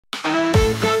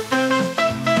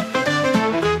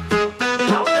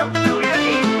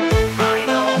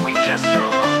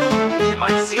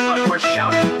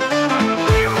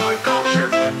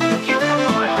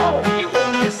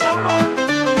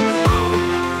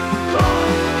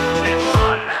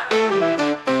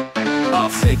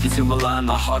to Milan,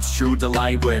 my heart's true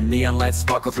delight, where neon lights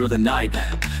sparkle through the night.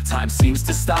 Time seems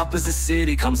to stop as the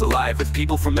city comes alive, with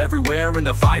people from everywhere in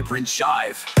a vibrant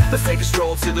jive. Let's take a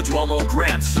stroll to the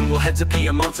ℍ𝕒𝕟. Soon we'll head to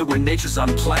ℍ𝕒𝕒𝕟, where nature's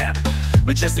unplanned.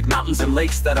 Majestic mountains and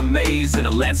lakes that amaze, in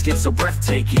a landscape so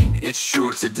breathtaking, it's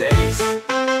sure to daze.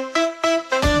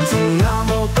 Ti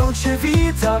amo dolce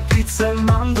vita, pizza e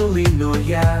mandolino,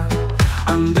 yeah.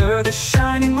 Under the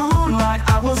shining moonlight,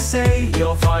 I will say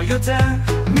io voglio te.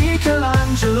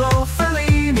 Michelangelo,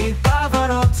 Fellini,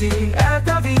 Pavarotti, and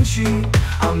Da Vinci.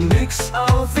 A mix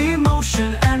of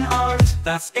emotion and art.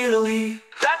 That's Italy.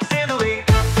 That's Italy.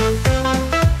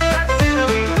 That's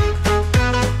Italy.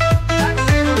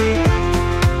 That's Italy.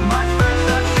 My friend,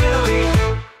 that's Italy.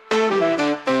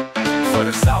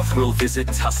 Further south we'll visit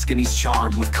Tuscany's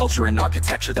charm, with culture and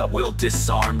architecture that will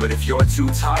disarm. But if you're too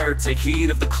tired, take heed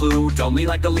of the clue. Don't lean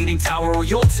like the Leaning Tower or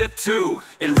you'll tip too.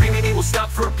 In Rimini we'll stop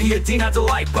for a piadina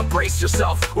delight, but brace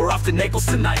yourself, we're off to Naples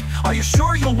tonight. Are you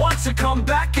sure you'll want to come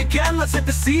back again? Let's hit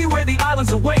the sea where the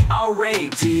islands await our reign.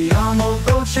 Ti amo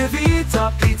dolce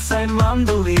vita, pizza e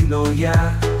mandolino,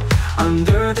 yeah.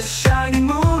 Under the shining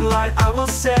moonlight, I will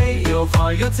say io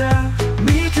voglio te.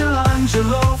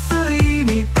 Michelangelo,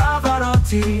 Fellini,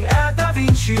 Pavarotti, and Da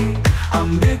Vinci. A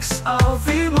mix of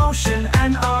emotion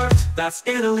and art. That's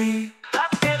Italy.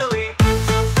 That's Italy.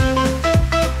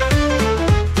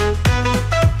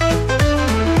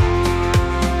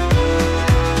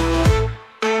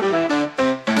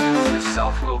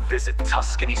 Visit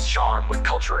Tuscany's charm, with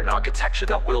culture and architecture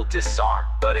that will disarm.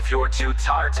 But if you're too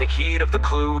tired, take heed of the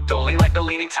clue. Don't lean like the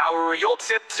Leaning Tower or you'll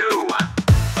tip too.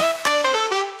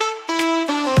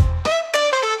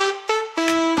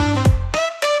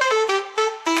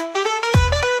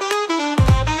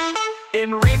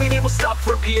 In Rimini we'll stop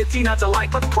for piadina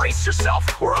delight, but brace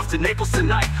yourself, we're off to Naples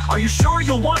tonight. Are you sure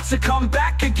you'll want to come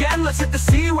back again? Let's hit the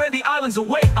sea where the islands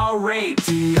await our reign.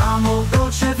 Ti amo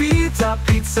dolce vita,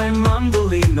 pizza e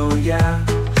mandolino, yeah.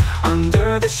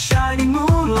 Under the shining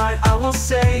moonlight, I will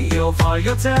say io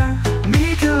voglio te.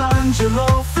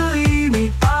 Michelangelo,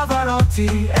 Fellini,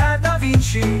 Pavarotti, and Da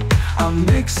Vinci. A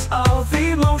mix of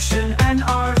emotion and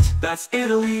art. That's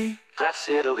Italy. That's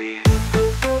Italy.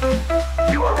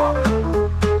 You are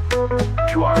welcome.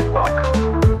 You are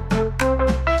welcome.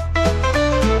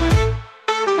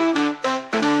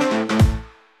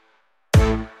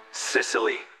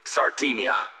 Sicily,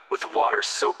 Sardinia, with water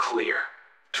so clear.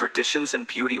 Traditions and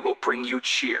beauty will bring you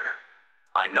cheer.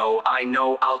 I know,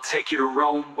 I'll take you to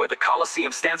Rome, where the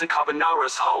Colosseum stands and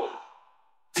Carbonara's home.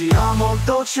 Ti amo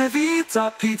dolce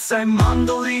vita, pizza e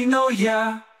mandolino,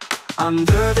 yeah.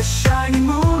 Under the shining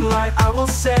moonlight, I will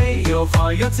say io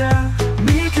voglio te.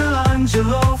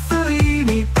 Michelangelo,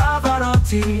 Fellini,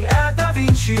 Pavarotti, and Da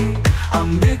Vinci. A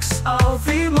mix of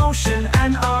emotion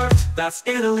and art. That's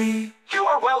Italy. You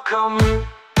are welcome.